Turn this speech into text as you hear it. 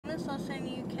and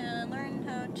you can learn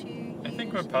how to use I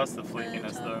think we're past the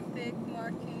flakiness though. topic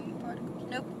marking particles.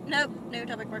 Nope, no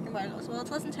topic marking particles. Well, it's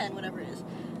lesson 10, whatever it is.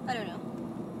 I don't know.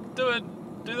 Do it.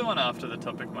 Do the one after the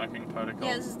topic marking particle.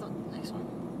 Yeah, this is the next one.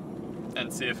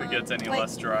 And see if it gets any wait.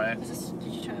 less dry. Did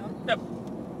you try on? Yep.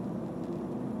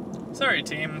 Sorry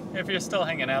team, if you're still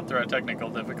hanging out through our technical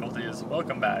difficulties,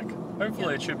 welcome back.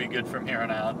 Hopefully it should be good from here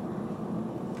on out.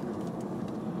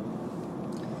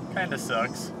 Kinda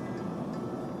sucks.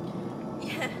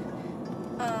 Yeah.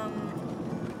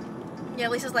 Yeah,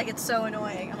 Lisa's like, it's so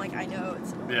annoying. I'm like, I know,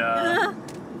 it's annoying. Yeah.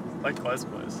 Like Claire's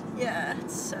place. Yeah,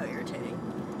 it's so irritating.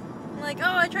 I'm like,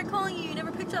 oh, I tried calling you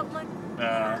never picked up. I'm like,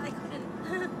 yeah, I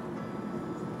couldn't.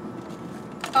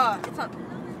 Oh, it's not.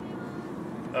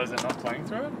 Oh, is it not playing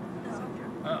through it?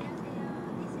 No. Oh.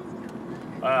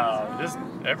 Wow, just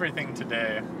everything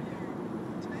today.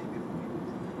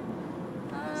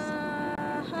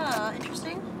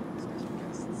 Interesting.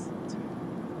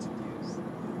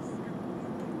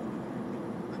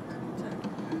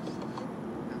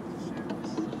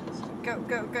 Go.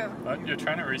 What? You're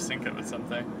trying to resync it with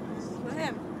something. With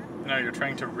him. No, you're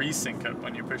trying to resync it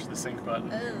when you push the sync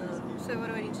button. Oh. So what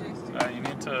do I need to do? You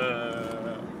need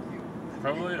to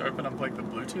probably open up like the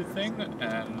Bluetooth thing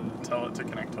and tell it to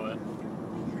connect to it.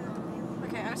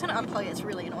 Okay, I'm just gonna unplug it. It's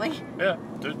really annoying. Yeah,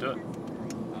 do it.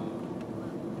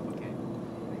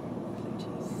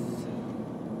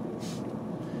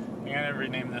 I'm gonna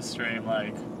rename this stream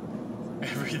like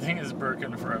Everything is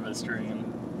Broken Forever stream,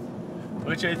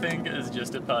 which I think is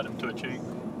just a part of twitching.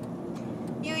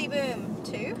 Yui Boom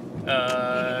 2?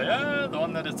 Yeah, the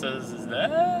one that it says is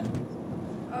there.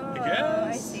 Oh, I guess.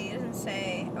 I see. It doesn't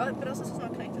say. Oh, but also it's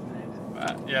not connected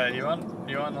though. Yeah, you want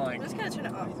like I'm just gonna turn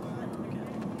it off.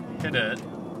 hit it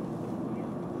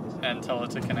and tell it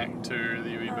to connect to the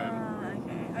Yui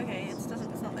Boom. Okay, it's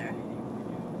not there.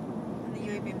 And the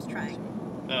Yui Boom's trying.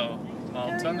 No,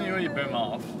 I'll turn the Yui Boom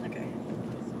off. Okay.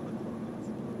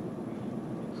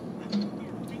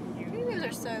 Yui Booms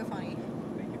are so funny.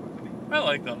 I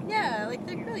like them. Yeah, like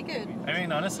they're really good. I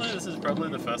mean, honestly, this is probably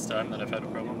the first time that I've had a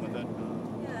problem with it.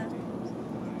 Yeah.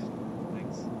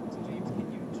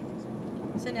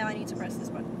 So now I need to press this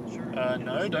button.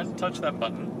 No, don't touch that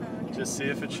button. Oh, okay. Just see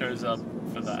if it shows up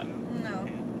for that.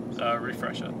 No.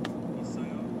 Refresh it. Oh, so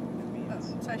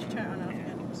I should turn it on and off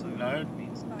again. No?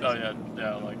 Oh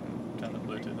yeah, like turn the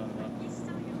Bluetooth on and off.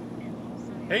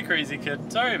 Hey crazy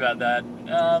kid, sorry about that.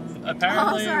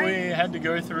 Apparently we had to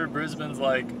go through Brisbane's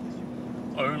like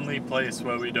only place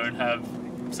where we don't have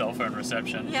cell phone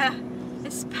reception. Yeah,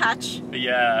 it's patch.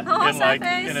 Yeah, Oh, in like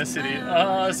face. in a city.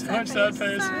 Oh, so much sad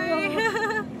face.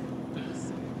 Sorry.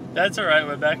 That's alright,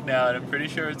 we're back now and I'm pretty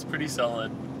sure it's pretty solid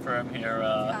from here.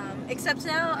 Except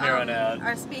now here on out.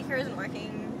 our speaker isn't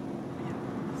working.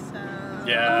 So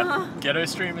Yeah, ghetto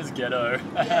stream is ghetto.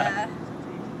 yeah.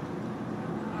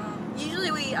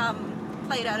 Usually we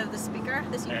play it out of the speaker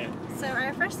this year. Hey. So I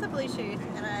refresh the Bluetooth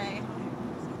and can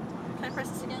I press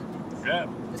this again? Yeah.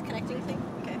 This connecting thing?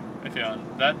 Okay. If you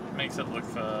want, that makes it look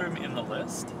for in the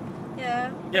list.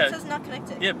 Yeah. Yeah. It says not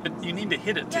connected. Yeah, but you need to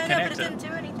hit it to Yeah, I know, connect but it didn't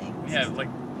do anything. Yeah, like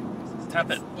tap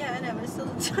it. Yeah, I know, but it still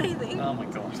didn't do anything. Oh my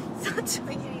god. It's not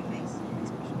doing anything.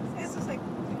 It's just like, no.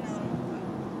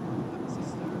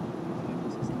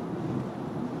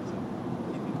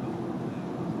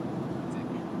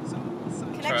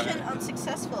 Connection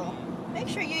unsuccessful. Make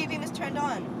sure UV beam is turned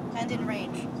on and in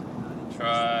range.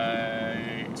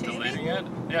 Try deleting it?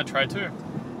 Yeah, try to.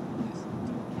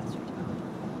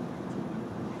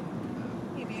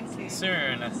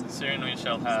 Soon we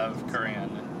shall have Korean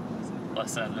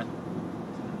lesson.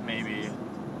 Maybe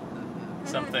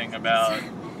something about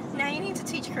Now you need to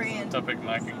teach Korean. topic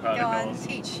marking Go on, particles.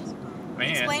 teach. Man.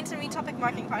 Explain to me topic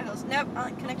marking particles. Nope,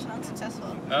 connection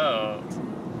unsuccessful. Oh,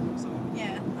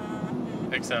 Yeah.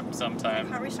 except I sometime.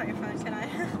 can't restart your phone, can I?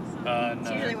 No.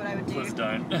 It's usually what I would do. Please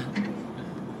don't.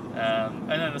 And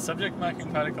then the subject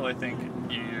marking particle, I think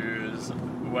you use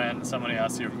when somebody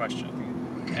asks you a question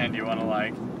and you want to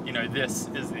like, you know, this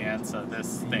is the answer,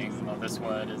 this thing or this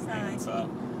word is the answer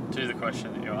to the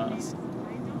question that you asked.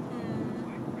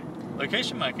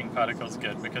 Location marking particle is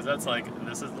good because that's like,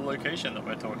 this is the location that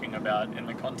we're talking about in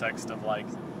the context of like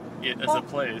it as a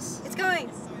place. It's going.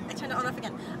 I turned it on off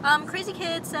again. Crazy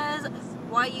Kid says,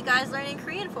 what are you guys learning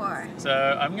Korean for?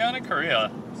 So I'm going to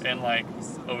Korea in like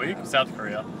a week, South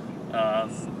Korea.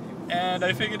 And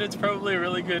I figured it's probably a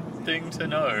really good thing to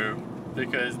know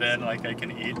because then like I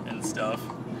can eat and stuff.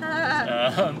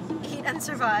 Eat and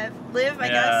survive. Live, I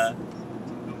guess.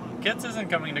 Kits isn't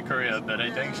coming to Korea, but I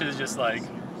think she's just like,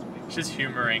 she's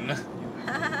humoring this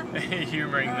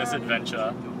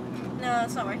adventure. No,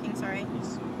 it's not working, sorry.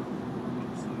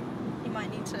 You you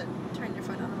might need to turn your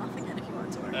phone on and off again if you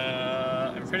want to work.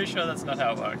 I'm pretty sure that's not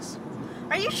how it works.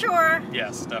 Are you sure?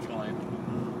 Yes, definitely.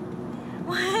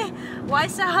 Why? Why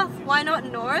south? Why not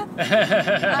north?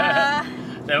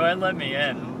 They won't let me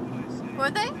in. Were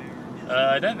they?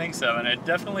 I don't think so, and I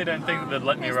definitely don't think they'd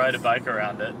let me ride a bike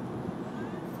around it.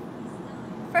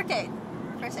 Furcade.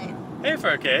 First aid. Hey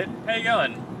Furcade, how you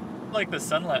going? Like the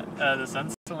sunlight, the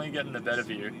sun's definitely getting the better of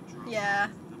you. Yeah.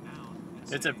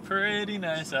 It's a pretty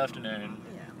nice afternoon.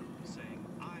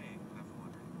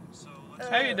 Yeah.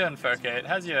 How you doing, Furcade?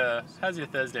 How's your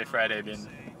Thursday, Friday been?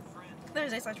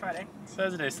 Thursday/Friday.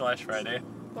 Thursday/Friday.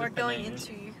 We're going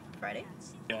into Friday.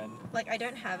 Good. Like, I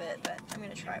don't have it, but I'm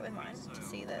gonna try it with mine to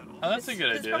see that. Oh, that's a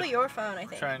good It's idea. probably your phone, I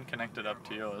think. Try and connect it up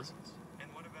to yours.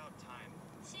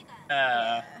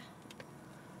 Yeah.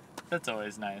 That's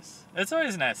always nice. It's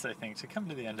always nice, I think, to come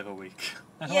to the end of a week.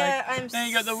 And Yeah, like, I'm then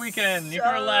you got the weekend, you so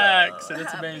can relax, and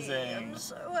it's happy. amazing. I'm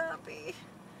so happy.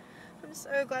 I'm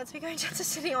so glad to be going down to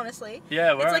Sydney, honestly.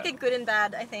 Yeah, It's like a good and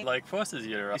bad, I think. like forces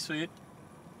you to ride. Sweet.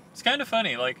 It's kind of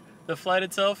funny. Like the flight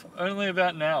itself, only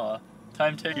about an hour.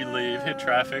 Time take you leave, hit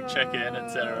traffic, check in,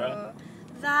 etc.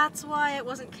 That's why it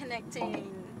wasn't connecting.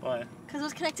 Why? Because it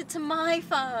was connected to my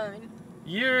phone. I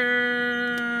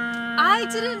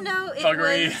didn't know it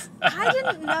Buggery. was. I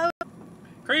didn't know.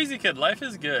 Crazy kid, life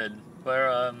is good.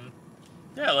 We're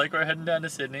yeah, like we're heading down to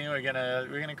Sydney. We're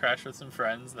gonna crash with some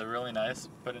friends. They're really nice,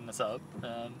 putting us up.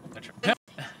 I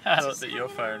thought that your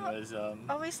phone was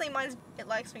Obviously, it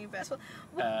likes me best. Well,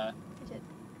 uh, I did.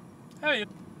 how are you?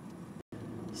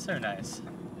 So nice.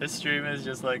 This stream is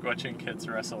just like watching kids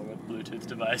wrestle with Bluetooth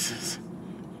devices.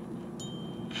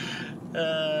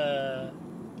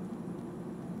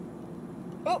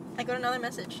 Oh, I got another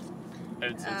message.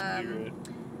 It's pretty good.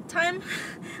 Time,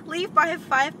 leave by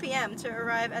 5 p.m. to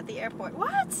arrive at the airport.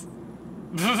 What?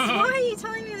 Why are you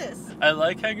telling me this? I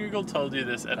like how Google told you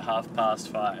this at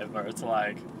 5:30, where it's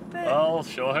like, But well,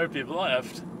 sure hope you've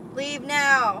left. leave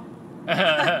now.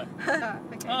 Oh,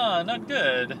 Okay. not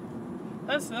good.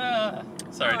 That's,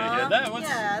 sorry to hear that. What's,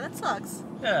 Yeah, that sucks.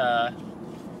 yeah.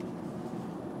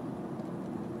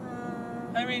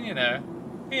 I mean, you know,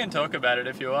 you can talk about it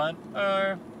if you want,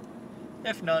 or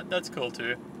if not, that's cool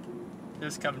too.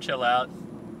 Just come chill out.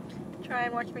 Try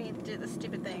and watch me do this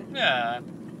stupid thing. Yeah.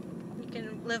 You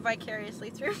can live vicariously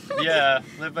through. Yeah,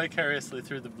 live vicariously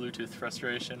through the Bluetooth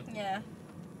frustration. Yeah.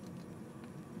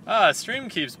 Ah, stream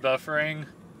keeps buffering.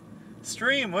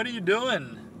 Stream, what are you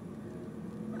doing?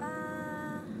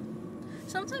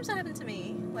 Sometimes that happens to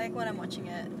me. Like when I'm watching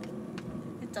it,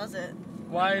 it does it.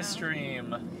 Why Yeah.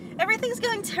 stream? Everything's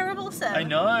going terrible, Seb. I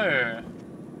know.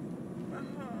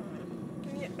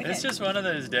 Yeah, It's okay. just one of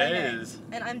those days.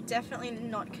 And I'm definitely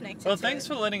not connected. Well, to thanks it.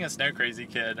 for letting us know, Crazy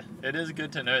Kid. It is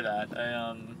good to know that.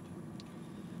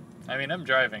 I mean, I'm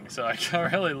driving, so I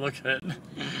can't really look at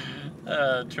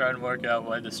it. Try and work out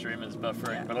why the stream is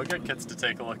buffering. Yeah. But I'll get Kits to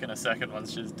take a look in a second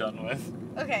once she's done with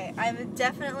Okay, I'm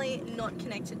definitely not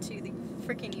connected to the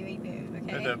freaking UEBU,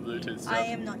 okay? the Bluetooth stuff. I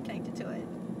am not connected to it.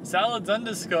 Salads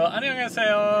underscore.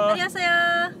 Annyeonghaseyo.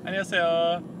 Annyeonghaseyo!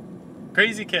 Annyeonghaseyo.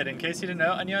 Crazy Kid, in case you didn't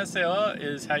know, annyeonghaseyo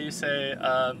is how you say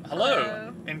hello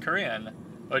Hello. in Korean.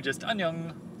 Or just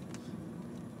annyeong.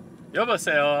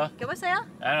 Yoboseyo. Yoboseyo?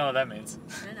 I don't know what that means.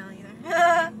 I don't know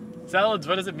either. Salads,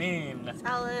 what does it mean?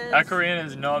 Salads. Our Korean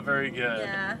is not very good.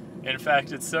 Yeah. In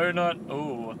fact, it's so not...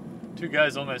 Oh, two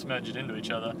guys almost merged into each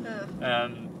other.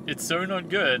 Ugh. It's so not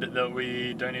good that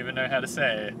we don't even know how to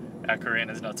say our Korean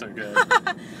is not so good.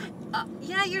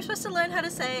 Yeah, you're supposed to learn how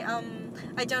to say,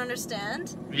 I don't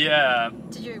understand. Yeah.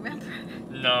 Did you remember?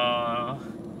 No.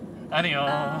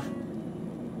 Annyeong.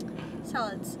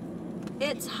 Salads.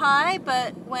 It's hi,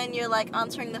 but when you're like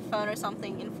answering the phone or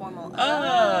something informal.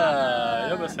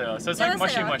 Yoboseyo. So it's like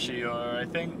moshi Yoboseyo. moshi, or I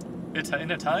think it's in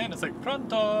Italian it's like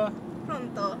pronto.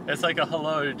 Pronto. It's like a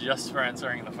hello just for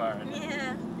answering the phone.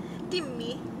 Yeah.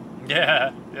 Dimmi.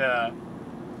 Yeah, yeah.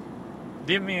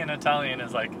 Dimmi in Italian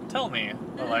is like tell me,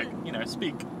 or like, you know,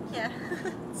 speak. Yeah.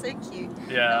 So cute.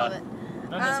 Yeah. I love it.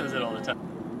 Nonna says it all the time.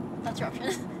 That's your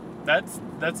option.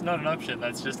 That's not an option,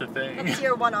 that's just a thing. That's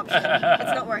your one option.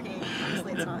 It's not working.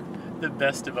 Obviously, it's not. The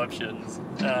best of options.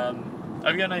 I've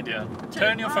got an idea.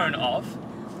 Turn your on. phone off.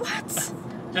 What? Just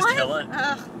Why? kill it.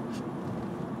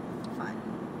 Fine.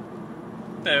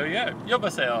 There we go.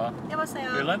 Yoboseyo.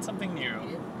 Yoboseyo. We learned something new.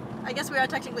 I guess we are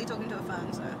technically talking to a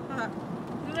phone, so.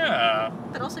 Yeah.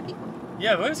 But also people.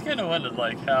 Yeah, I've always kind of wondered,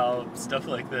 like, how stuff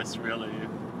like this really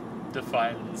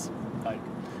defines, like,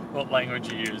 what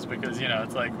language you use. Because, you know,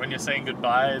 it's like, when you're saying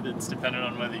goodbye, it's dependent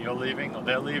on whether you're leaving or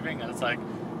they're leaving. And it's like,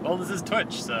 well, this is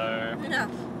Twitch, so No.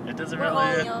 it doesn't We're all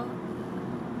really... young.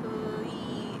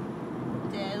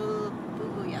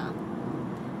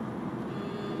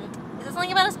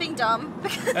 something about us being dumb?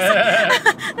 Because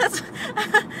that's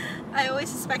I always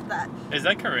suspect that. Is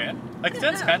that Korean? Like,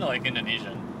 that's kind of like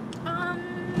Indonesian.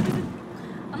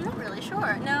 I'm not really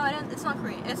sure. No, I don't. It's not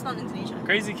Korean. It's not Indonesian.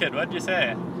 Crazy kid, what'd you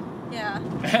say? Yeah.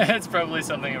 It's probably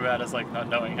something about us, like, not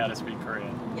knowing how to speak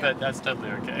Korean. Yeah. But that's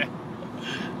totally okay.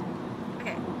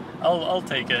 Okay. I'll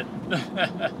take it.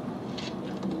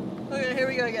 Okay, here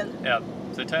we go again. Yeah,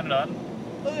 so turn it on.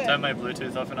 Okay. Turn my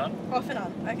Bluetooth off and on. Off and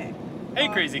on. Okay. Hey,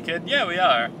 crazy kid. Yeah, we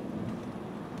are.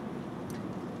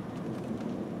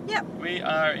 Yep. We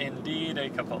are indeed a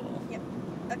couple. Yep.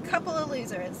 A couple of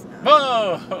losers.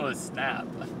 Whoa! Snap.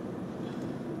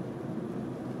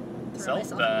 Throw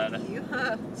myself in with you.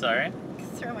 Sorry?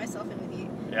 Throw myself in with you.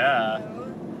 Yeah.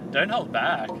 No. Don't hold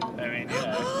back. I mean, you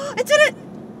know. It did it!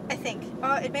 I think.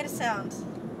 Oh, it made a sound.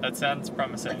 That sounds Like a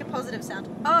promising. positive sound.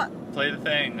 Play the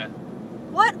thing.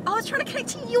 What? I was trying to connect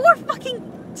to your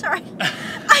fucking... Sorry. I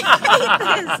hate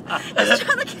this. I was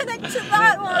trying to connect to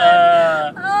that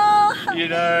one. Oh, You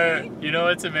know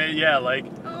what's amazing? Yeah, like,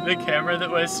 the camera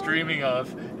that we're streaming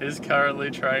off is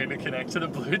currently trying to connect to the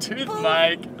Bluetooth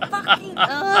mic. Fucking,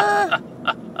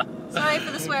 sorry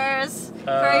for the swears.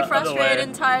 Very frustrated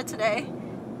and tired today.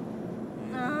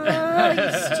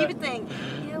 You stupid thing.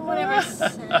 Yeah, whatever.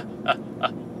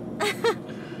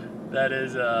 That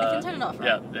is, I can turn it off, right?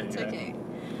 Yeah, there It's you go. okay.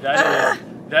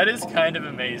 That is kind of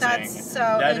amazing. That's so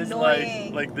That is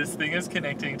annoying. like this thing is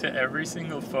connecting to every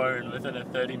single phone within a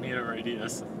 30-meter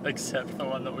radius, except the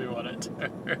one that we want it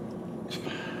to.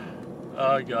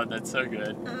 Oh god, that's so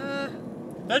good.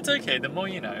 That's okay, the more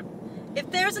you know.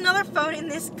 If there's another phone in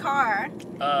this car,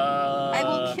 I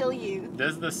will kill you.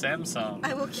 There's the Samsung.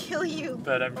 I will kill you.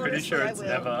 But I'm pretty sure it's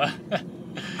never.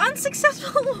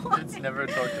 Unsuccessful one. It's never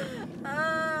talking.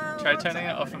 Try turning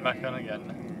it off and back on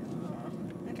again.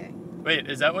 Okay. Wait,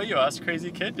 is that what you asked, crazy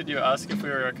kid? Did you ask if we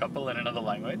were a couple in another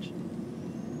language?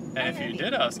 And if you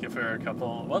did ask if we were a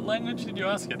couple, what language did you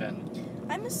ask it in?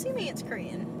 I'm assuming it's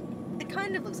Korean. It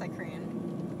kind of looks like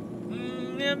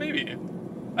Korean. Yeah, maybe.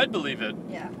 I'd believe it.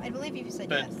 Yeah, I believe you said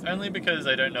But yes. only because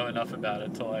I don't know enough about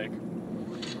it to, like,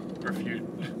 refute.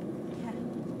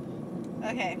 Yeah.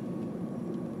 Okay.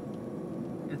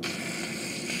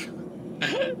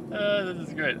 This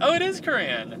is great. Oh, it is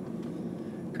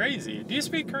Korean! Crazy. Do you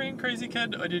speak Korean, crazy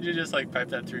kid? Or did you just, like, pipe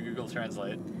that through Google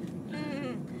Translate?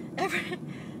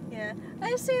 Yeah. I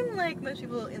assume, like, most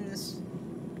people in this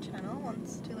channel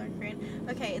wants to learn Korean.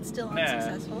 Okay, it's still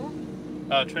unsuccessful.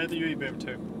 Oh, try the UE boom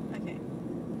too. Okay.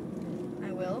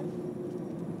 I will.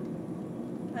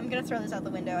 I'm gonna throw this out the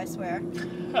window, I swear.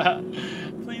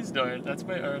 Please don't. That's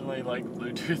my only, like,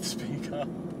 Bluetooth speaker.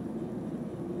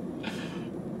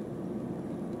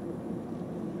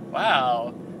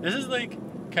 Wow. This is, like,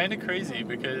 kind of crazy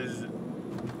because...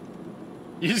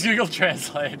 Use Google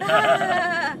Translate.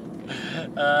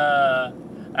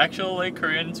 Actual, like,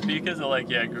 Korean speakers are like,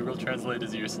 yeah, Google Translate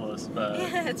is useless, but...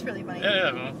 Yeah, it's really funny.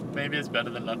 Yeah, maybe it's better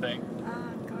than nothing.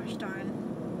 Gosh darn.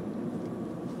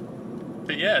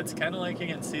 But yeah, it's kind of like you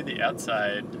can see the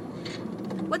outside.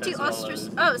 What do as well ostriches...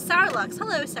 as- Oh, Saralux.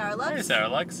 Hello, Saralux. Hey,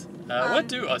 Saralux. What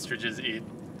do ostriches eat?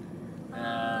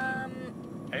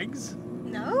 Eggs?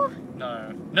 No?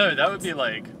 No. No, that would be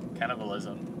like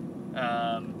cannibalism.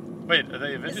 Wait, are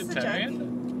they a Is this a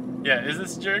vegetarian? Yeah, is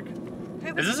this a joke?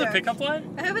 Is this a pickup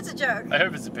line? I hope it's a joke. I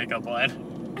hope it's a pickup line.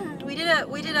 We did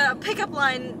a pickup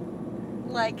line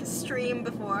like stream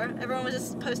before. Everyone was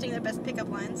just posting their best pickup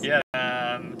lines. Yeah,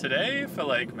 today for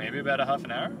like maybe about a half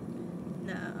an hour.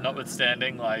 No.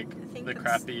 Notwithstanding like think the it's-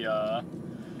 crappy I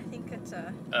think it's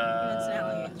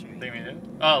incidentally streaming. thing we did.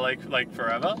 Oh, like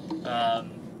forever?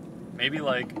 Maybe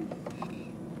like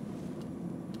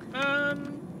I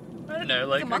don't know,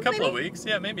 like a a month, couple of maybe? weeks.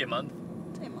 Yeah, maybe a month.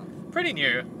 Say a month. Pretty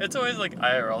new. It's always like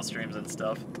IRL streams and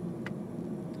stuff.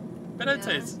 But I'd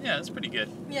say Yeah. it's pretty good.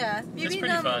 Yeah, you've It's been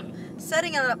pretty fun.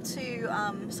 setting it up to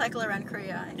cycle around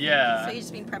Korea. I think. Yeah. So you've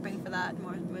just been prepping for that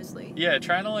mostly. Yeah,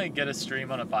 trying to like get a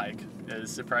stream on a bike is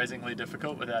surprisingly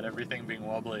difficult without everything being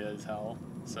wobbly as hell.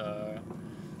 So,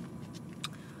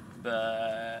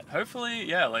 but hopefully,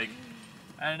 yeah, like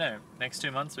I don't know, next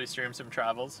 2 months we stream some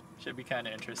travels. Should be kind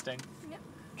of interesting. Yep.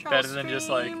 Better than just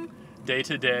like day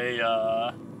to day,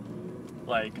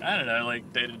 like I don't know,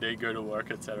 like day to day go to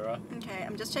work, etc. Okay,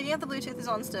 I'm just checking if the Bluetooth is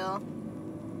on still.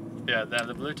 Yeah,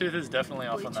 the Bluetooth is definitely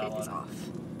off on that Bluetooth is one. off.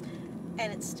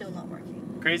 And it's still not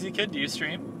working. Crazy kid, do you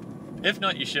stream? If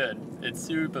not, you should. It's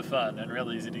super fun and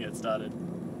real easy to get started.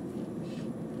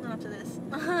 Not after this.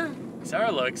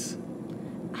 Sarah looks.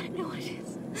 I don't know what it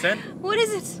is. Send. What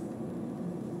is it?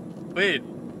 Wait,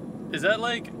 is that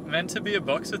like meant to be a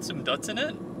box with some dots in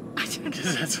it? I don't know.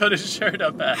 Because that's what it showed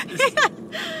up as.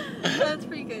 That's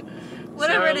pretty good.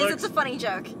 Whatever Sarah it is, looks- it's a funny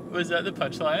joke. Was that the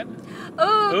punchline?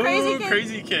 Oh, Ooh, crazy kid.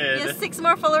 crazy kid. He has 6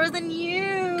 more followers than you.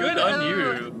 Good on Oh.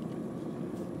 you.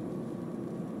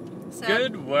 So,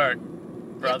 Good work,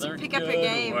 brother. pick up your Good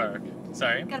game. work.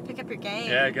 Sorry? You gotta pick up your game.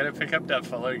 Yeah, gotta pick up that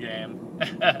follow game.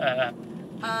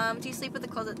 Do you sleep with the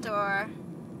closet door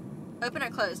open or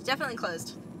closed? Definitely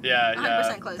closed. Yeah,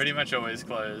 100% closed. pretty much always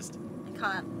closed. I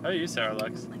can't. How are you, Sarah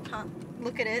Lux? I can't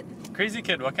look at it. Crazy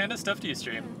kid, what kind of stuff do you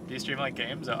stream? Do you stream like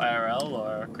games or IRL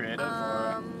or creative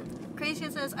or? Crazy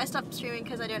Kid says, I stopped streaming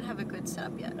because I don't have a good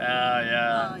setup yet.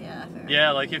 Yeah. Oh, yeah, fair.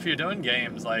 Yeah, like if you're doing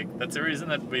games, like that's the reason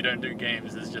that we don't do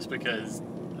games is just because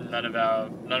none of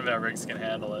our rigs can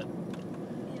handle it.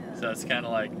 Yeah. So it's kind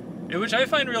of like, which I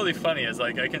find really funny is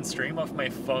like I can stream off my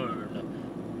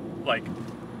phone, like,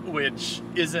 which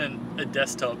isn't a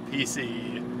desktop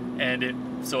PC, and it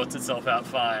sorts itself out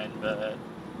fine. But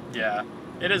yeah,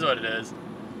 it is what it is.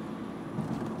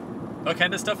 What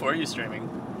kind of stuff were you streaming?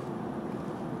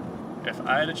 If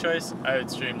I had a choice, I would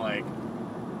stream like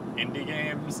indie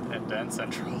games and Dance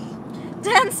Central.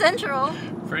 Dance Central?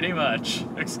 Pretty much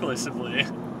exclusively.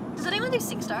 Does anyone do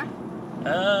SingStar?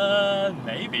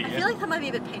 Maybe. I feel like that might be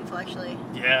a bit painful, actually.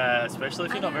 Yeah, especially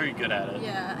if you're not I don't- very good at it.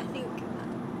 Yeah, I think,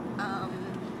 I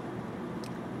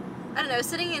don't know,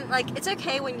 sitting in, like, it's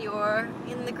okay when you're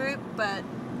in the group, but...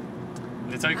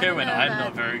 It's I okay don't when know I'm that-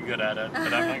 not very good at it,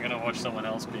 but I'm not gonna watch someone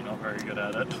else be not very good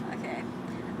at it. Okay.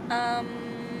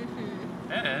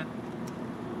 Yeah.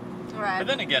 Alright. But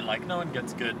then again, like, no one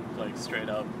gets good, like, straight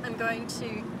up. I'm going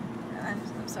to...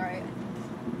 I'm sorry.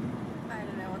 I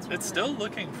don't know what's wrong It's with still it.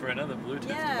 looking for another Bluetooth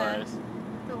Yeah. device.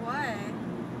 But why?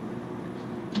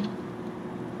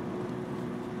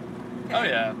 Oh, Okay.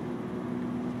 yeah.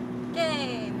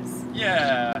 Games.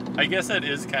 Yeah. I guess that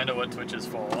is kind of what Twitch is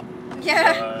for.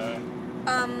 Yeah. So,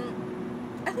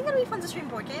 I think it'll be fun to stream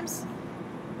board games.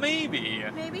 maybe.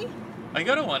 Maybe. I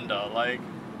gotta wonder, like,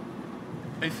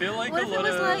 I feel like What a if it lot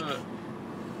was of...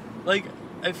 Like,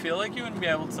 I feel like you wouldn't be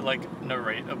able to, like,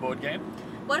 narrate a board game.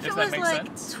 What if If it that was makes like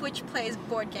sense. Twitch plays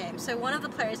board games? So one of the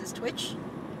players is Twitch,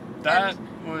 That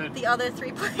would the other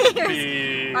 3 players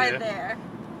be... are there.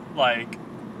 Like,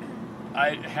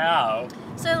 how?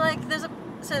 So like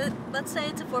so let's say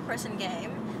it's a 4-person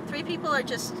game. 3 people are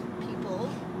just people,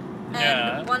 and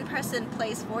Yeah. 1 person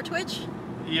plays for Twitch.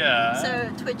 Yeah.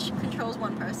 So Twitch controls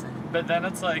 1 person. But then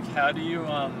it's like, how do you,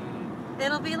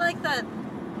 It'll be like that.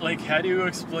 like, how do you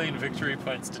explain victory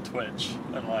points to Twitch?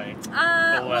 And like,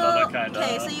 Well, well, that kinda-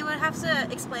 okay, so you would have to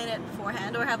explain it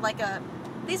beforehand, or have like a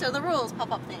 "these are the rules"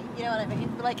 pop-up thing. You know what I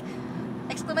mean? Like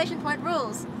exclamation point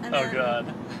rules. And oh then,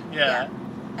 god. Yeah.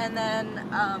 And then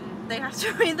they have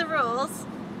to read the rules,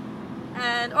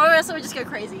 or else it would just go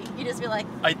crazy. You'd just be like,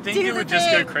 I think "Do it the would just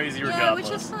go thing." crazy Yeah, regardless.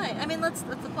 which is fine. I mean, that's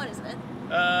the point, isn't it?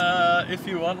 If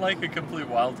you want like a complete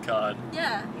wild card,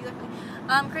 Yeah, exactly.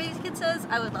 Crazy Kid says,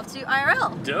 I would love to do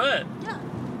IRL. do it. Yeah,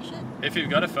 you should. If you've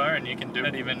got a phone, you can do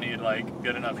it. You don't even need like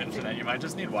good enough internet. You might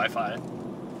just need Wi-Fi.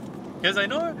 Because I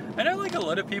know like a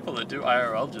lot of people that do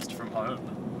IRL just from home,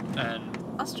 and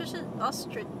Ostriches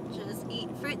eat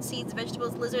fruit, seeds,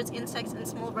 vegetables, lizards, insects, and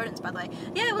small rodents, by the way.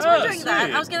 Yeah, I was Oh, wondering that.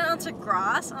 sweet. I was going to answer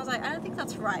grass. I was like, I don't think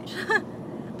that's right.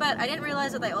 But I didn't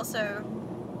realize that they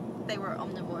were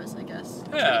omnivores, I guess.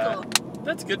 That's Yeah. pretty cool.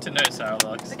 that's good to know, Sarah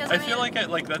Lux. Because, I I feel mean-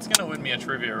 like that's gonna win me a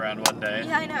trivia round one day.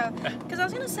 Yeah, I know. Because I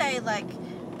was going to say, like,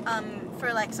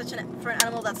 for like for an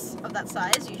animal that's of that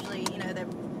size, usually, you know, they're,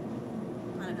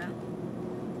 I don't know.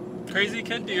 Crazy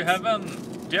Kid, do you have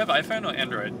iPhone or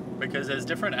Android? Because there's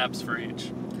different apps for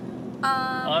each.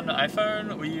 On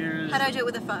iPhone, we use How do I do it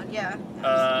with a phone? Yeah.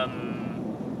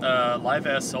 Live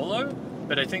Air Solo,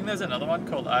 but I think there's another one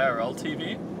called IRL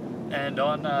TV. And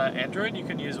on Android, you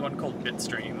can use one called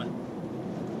Bitstream.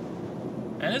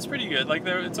 And it's pretty good. Like,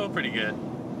 it's all pretty good.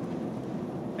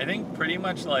 I think pretty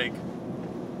much like,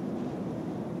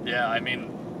 yeah, I mean,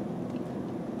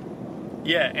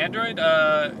 yeah, Android,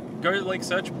 go like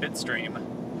search Bitstream.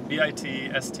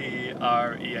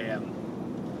 Bitstream.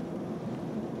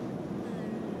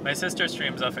 My sister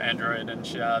streams off Android, and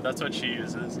that's what she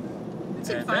uses. It And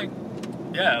seems I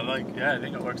fun. think, I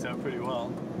think it works out pretty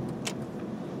well.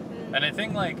 And I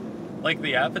think like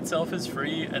the app itself is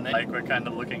free, and then like we're kind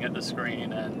of looking at the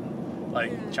screen and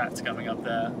like chat's coming up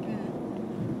there.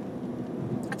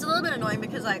 It's a little bit annoying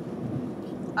because like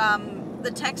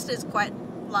the text is quite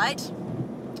light,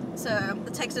 so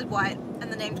the text is white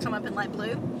and the names come up in light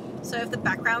blue. So if the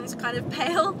background's kind of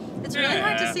pale, it's really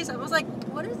hard to Yeah. see. So I was like,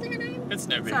 what is their name? It's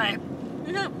no biggie. Sorry.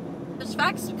 No, just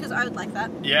facts, because I would like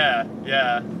that. Yeah.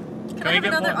 Can I have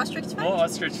another ostrich fact? More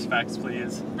ostrich facts,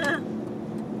 please.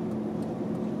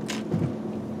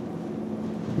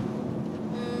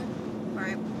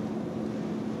 Alright.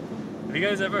 you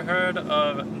guys ever heard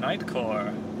of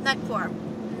Nightcore? Nightcore.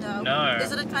 No. No.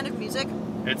 Is it a kind of music?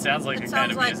 It sounds like It a sounds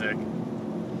kind of like- music.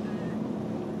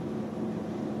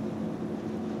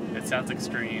 It sounds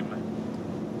extreme.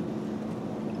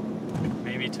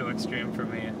 Maybe too extreme for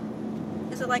me.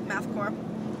 Is it like mathcore?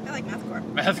 I like mathcore.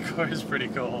 Mathcore is pretty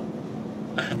cool.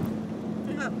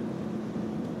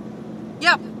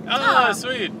 Yep. Oh,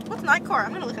 sweet. What's Nightcore?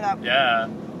 I'm gonna look it up. Yeah.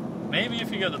 Maybe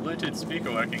if you got the Bluetooth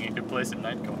speaker working, you could play some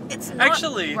Nightcore. It's not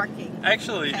Actually, working.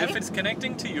 Actually, Okay. if it's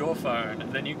connecting to your phone,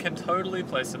 then you can totally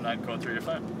play some Nightcore through your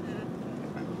phone.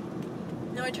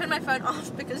 No, I turned my phone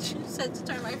off because you said to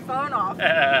turn my phone off.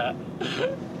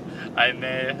 I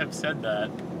may have said that.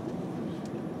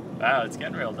 Wow, it's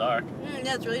getting real dark.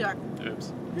 Yeah, it's really dark.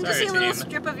 Oops. You just Sorry, see a little team.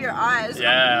 strip of your eyes.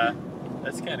 Yeah,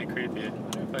 that's kind of creepy. I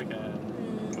wonder if I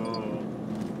can. Oh,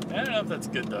 I don't know if that's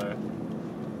good though.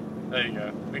 There you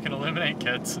go. We can illuminate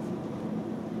kids.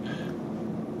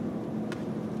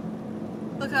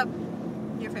 Look up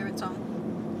your favorite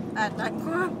song at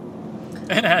Nightcore.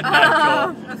 And add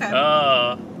Nightcore. Okay.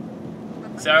 Oh.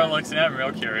 Sarah looks now. I'm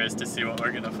real curious to see what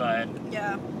we're gonna find.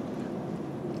 Yeah.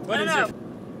 What I is don't know. it?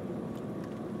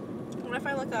 What if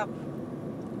I look up?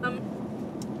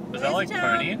 Is that like Lazy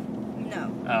Town? Pony? No.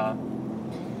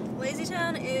 Oh. Lazy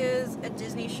Town is a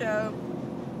Disney show.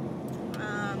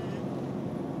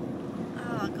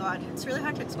 Oh god, it's really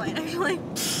hard to explain actually.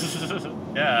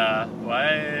 Yeah.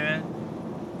 Why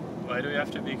do we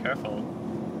have to be careful?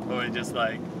 Or we just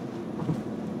like.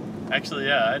 Actually,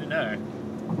 yeah, I don't know.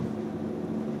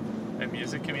 A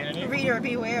music community? Reader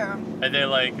beware. Are they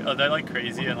like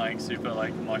crazy and like super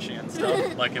like moshy and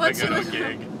stuff? Like if I Once go to a you-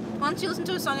 gig. Once you listen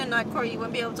to a song in Nightcore, you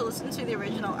won't be able to listen to the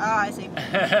original. Ah, I see.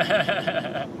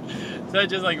 So it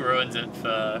just like ruins it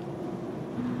for.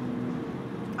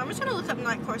 I'm just gonna look up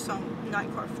Nightcore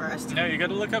first. No, you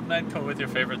gotta look up Nightcore with your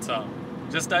favorite song.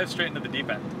 Just dive straight into the deep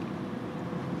end.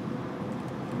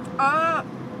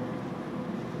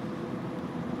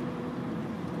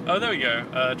 Oh, there we go.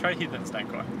 Try Heathen's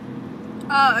Nightcore.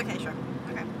 Oh, okay, sure.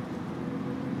 Okay.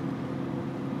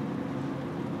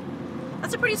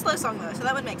 That's a pretty slow song though, so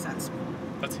that would make sense.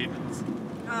 That's Heathen's.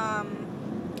 Um.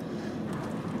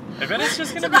 I bet it's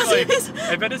just gonna be Sebastian's- like.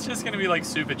 I bet it's just gonna be like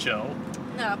super chill.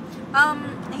 No.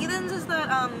 Heathens is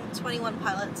that 21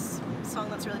 Pilots song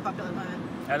that's really popular at the moment.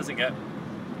 How does it get?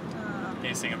 Can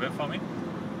you sing a bit for me?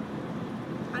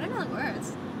 I don't know the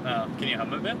words. Oh, can you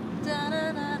hum a bit?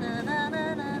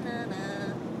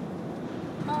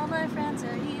 All my friends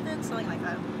are heathens, something like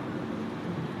that.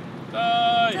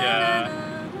 Oh yeah.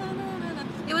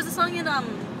 It was a song in I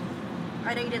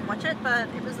know you didn't watch it, but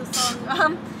it was a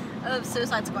song of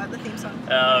Suicide Squad, the theme song.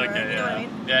 Oh Or, okay, you know yeah. what I mean?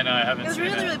 Yeah, no, I haven't It was seen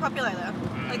really, it. really popular though.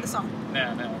 Like the song.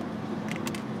 No, no.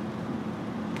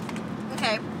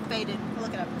 Okay, faded. I'll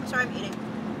look it up. Sorry, I'm eating.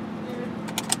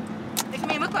 It can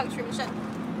be a mukbang stream and shit.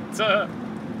 So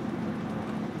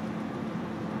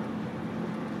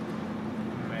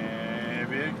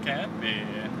maybe it can be.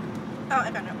 Oh,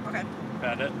 I found it. Okay.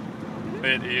 Found it.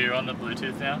 Wait, are you on the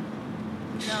Bluetooth now?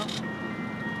 No.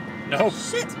 No.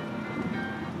 Shit!